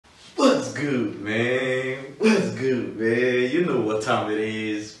What's good, man? What's good, man? You know what time it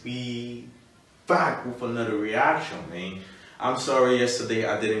is. We back with another reaction, man. I'm sorry yesterday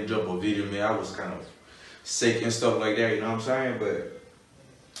I didn't drop a video, man. I was kind of sick and stuff like that, you know what I'm saying? But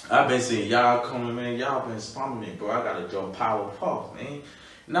I've been seeing y'all coming, man. Y'all been spamming me, bro. I gotta drop Powerpuff, man.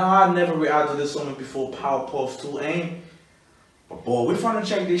 Now, I never reacted to this song before, Powerpuff 2, ain't. But boy, we finna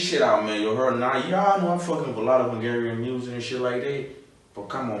check this shit out, man. You heard now, y'all know I'm fucking with a lot of Hungarian music and shit like that. But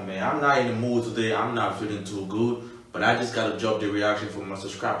come on, man. I'm not in the mood today. I'm not feeling too good. But I just gotta drop the reaction for my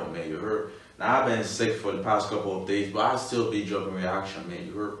subscriber, man. You heard? Now, I've been sick for the past couple of days, but I still be dropping reaction, man.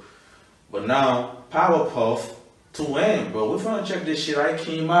 You heard? But now, Powerpuff 2, bro. We finna check this shit. I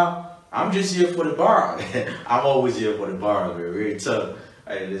came out. I'm just here for the bar. I'm always here for the bar, man. Really tough.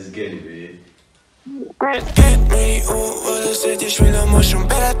 Hey, let's get it, man.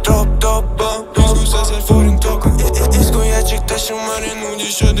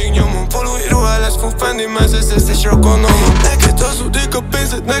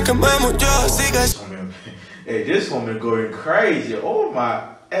 Hey, this woman going crazy. Oh my,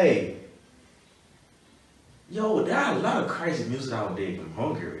 hey. Yo, there are a lot of crazy music out there from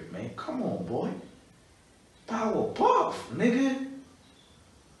Hungary, man. Come on, boy. Powerpuff, nigga.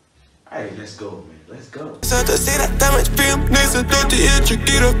 Hey, let's go, man. Let's go.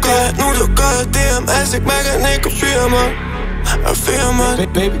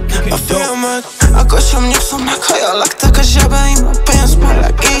 Akkor sem nyugszom meg, ha jallaktak a zsebeim. A pénz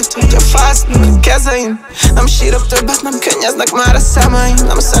melegít, hogy a fásznak a kezeim. Nem sírok többet, nem könnyeznek már a szemeim.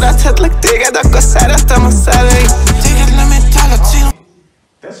 Nem szerethetlek téged, akkor szeretem a szeleim. Téged lemétel a célom.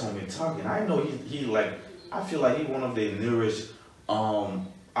 That's what we're talking. I know he like, I feel like he's one of the newest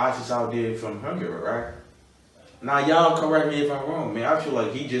artists out there from Hungary, right? Now y'all correct me if I'm wrong, man. I feel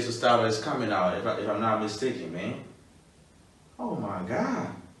like he just a style that's coming out, if I'm not mistaken, man. Oh my God.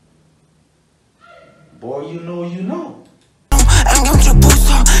 Boy, you know, you know. Engem csak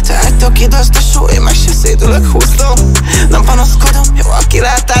buszol, te egytől kidöztesó, én meg se szédülök húszló. Nem panaszkodom, jó a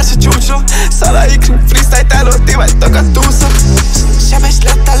kilátás a csúcsról. Szalai freestyle-táló, ti vagytok a túlszok. Sebes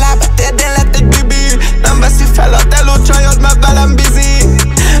lett a lába, térdén lett egy bibi. Nem veszi fel a teló csajod, mert velem bizi.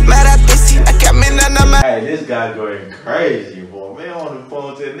 Mered viszi, nekem minden nem. Hey, this guy going crazy, boy. Man on the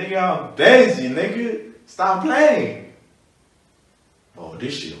phone said, nigga, I'm busy, nigga. Stop playing. Oh,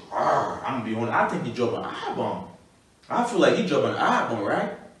 this shit hard. I'm gonna be honest. I think he dropped an album. I feel like he dropped an album,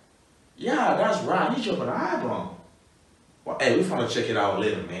 right? Yeah, that's right. He dropped an album. Well, hey, we finna check it out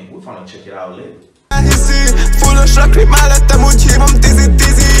later, man. We finna check it out later. Fullos rakli mellettem, úgy hívom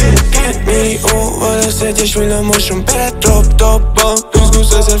tizi-tizi. 2 millióval összegyes villamoson bele top-topba. 20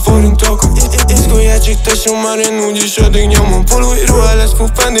 000 forintokon izguljácsik tesóm, már én úgyis addig nyomom. Polói ruha lesz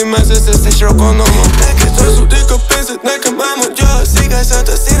fufendi, mez az összes rokonomon. Neked hazudik a pénzed, nekem elmondja az igazat.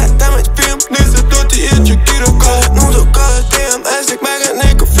 A színetem egy film, nézed ott, ilyet csak kirokkal. Nudokkal a DM, ezek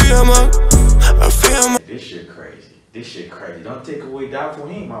megennék a filmet. A filmet. This shit crazy. This shit crazy. Don't take away that from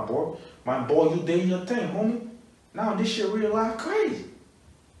him, my boy. My boy, you did your thing, homie. Now this shit real life crazy.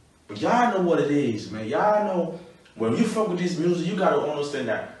 But y'all know what it is, man. Y'all know when you fuck with this music, you gotta understand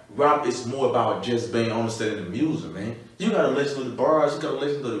that rap is more about just being understanding the music, man. You gotta listen to the bars, you gotta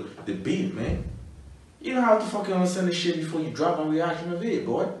listen to the beat, man. You don't have to fucking understand this shit before you drop a reaction of it,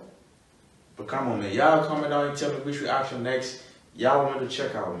 boy. But come on, man. Y'all comment down and tell me which reaction next y'all want me to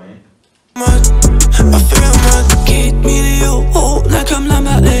check out, man. A filmet, 2 millió, nekem nem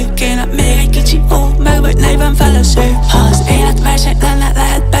elég. Kéne még egy kicsi, meg vagy 40 feleség. Ha az élet verseny lenne,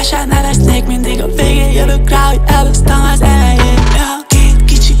 lehet be se neveznék. Mindig a végén jövök rá, hogy elvesztem az elején. Ja, 2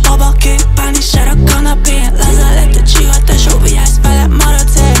 kicsi baba, 2 pánisár a kanapén. Laza lett a csiga, tesó, vigyázz velem,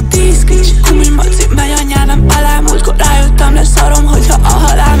 maradsz én. 10 kicsi kumimaci, megy a nyelvem alá. Múltkor rájöttem, leszarom, hogyha a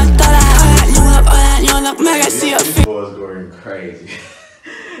halál megtalál. Alá nyúlnak, megeszi a This boy's going crazy.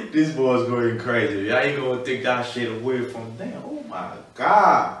 This boy's going crazy. Y'all ain't gonna take that shit away from them. Oh my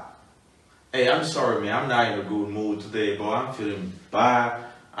God. Hey, I'm sorry, man. I'm not in a good mood today, bro. I'm feeling bad.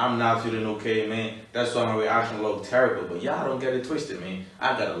 I'm not feeling okay, man. That's why my reaction look terrible. But y'all don't get it twisted, man.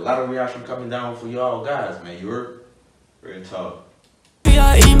 I got a lot of reaction coming down for y'all guys, man. You heard? Real talk.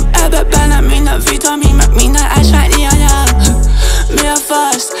 Ebbe benne minden vitamin, meg minden ásványi anyag. Mi a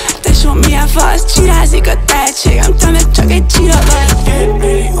fasz? Tesó, milyen fasz? Csirázik a tehetségem, te meg csak egy csira vagy. 2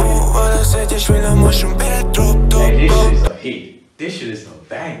 millióval összegyes villamoson bele top-topba. Hey, this shit is a hit. This shit is a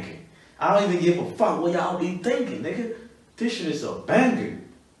banger. I don't even give a fuck what y'all be thinking, nigga. This shit is a banger.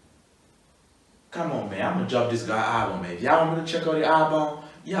 Come on, man. I'm gonna drop this guy album, man. If y'all want me to check out the album,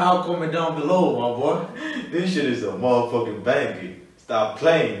 y'all comment down below, my boy. This shit is a motherfucking banger. Stop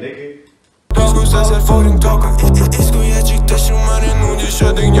playing, nigga. 20 000 forintokon izguljácsik tesóm. mare nu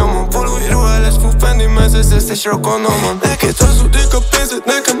dice di gnomo Polu i ruale sfufendi mese se se šrokonomo Neke to su diko pinzet,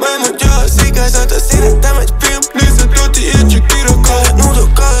 neka mene djela Sika zato sine damać pijem Nisam ljuti i čekira kole Nudo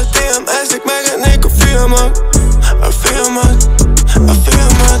kole dijem esik mega niko fijamak A fijamak, a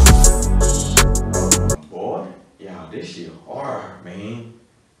fijamak Boy, y'all, this shit hard, man.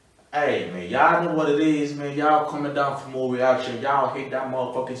 Hey, man, y'all know what it is, man. Y'all coming down for more reaction. Y'all hit that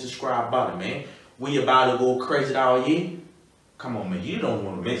motherfucking subscribe button, man. We about to go crazy out here. Come on, man. You don't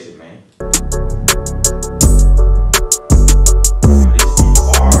want to miss it, man. This is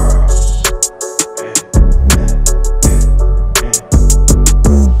hard.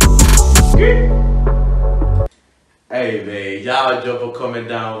 Hey, man. Y'all jump coming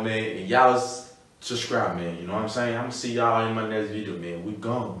down, man. And y'all subscribe, man. You know what I'm saying? I'm gonna see y'all in my next video, man. We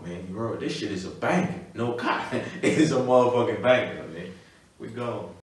gone, man. Bro, this shit is a banger. No cop. It is a motherfucking banger, man. We gone.